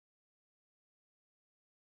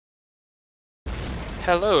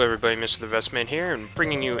Hello everybody, Mr. the Vestman here, and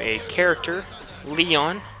bringing you a character,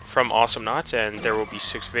 Leon, from Awesomenauts, and there will be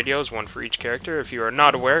 6 videos, one for each character if you are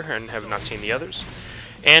not aware and have not seen the others.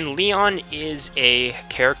 And Leon is a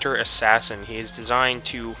character assassin. He is designed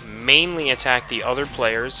to mainly attack the other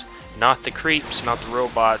players, not the creeps, not the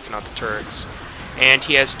robots, not the turrets. And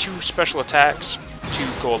he has 2 special attacks to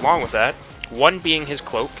go along with that, one being his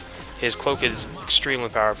cloak. His cloak is extremely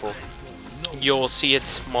powerful. You'll see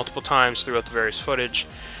it multiple times throughout the various footage.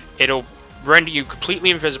 It'll render you completely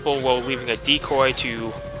invisible while leaving a decoy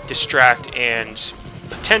to distract and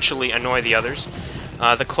potentially annoy the others.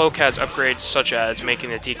 The cloak has upgrades such as making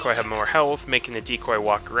the decoy have more health, making the decoy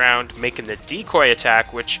walk around, making the decoy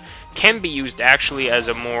attack, which can be used actually as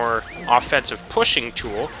a more offensive pushing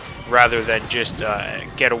tool rather than just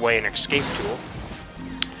getaway and escape tool.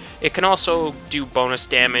 It can also do bonus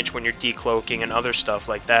damage when you're decloaking and other stuff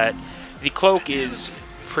like that. The cloak is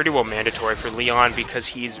pretty well mandatory for Leon because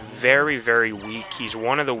he's very, very weak. He's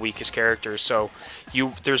one of the weakest characters, so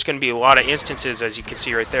there's going to be a lot of instances, as you can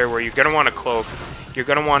see right there, where you're going to want a cloak. You're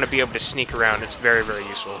going to want to be able to sneak around. It's very, very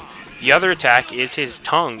useful. The other attack is his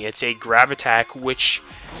tongue. It's a grab attack, which,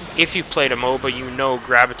 if you've played a MOBA, you know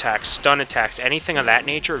grab attacks, stun attacks, anything of that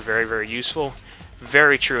nature are very, very useful.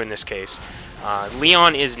 Very true in this case.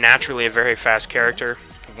 Leon is naturally a very fast character.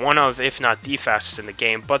 One of, if not the fastest in the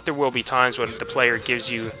game, but there will be times when the player gives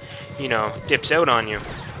you, dips out on you.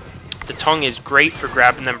 The tongue is great for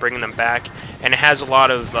grabbing them, bringing them back, and it has a lot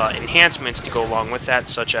of enhancements to go along with that,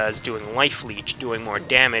 such as doing life leech, doing more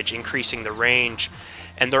damage, increasing the range,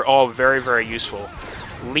 and they're all very, very useful.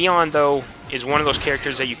 Leon, though, is one of those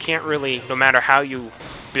characters that you can't really, no matter how you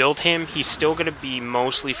build him, he's still going to be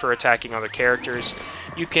mostly for attacking other characters.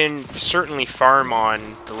 You can certainly farm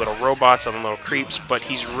on the little robots, on the little creeps, but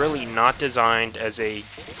he's really not designed as a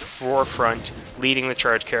forefront leading the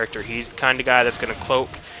charge character. He's the kind of guy that's going to cloak,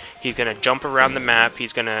 he's going to jump around the map,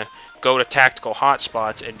 he's going to go to tactical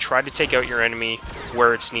hotspots and try to take out your enemy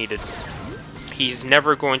where it's needed. He's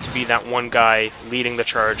never going to be that one guy leading the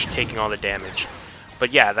charge, taking all the damage.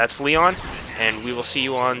 But yeah, that's Leon, and we will see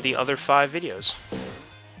you on the other 5 videos.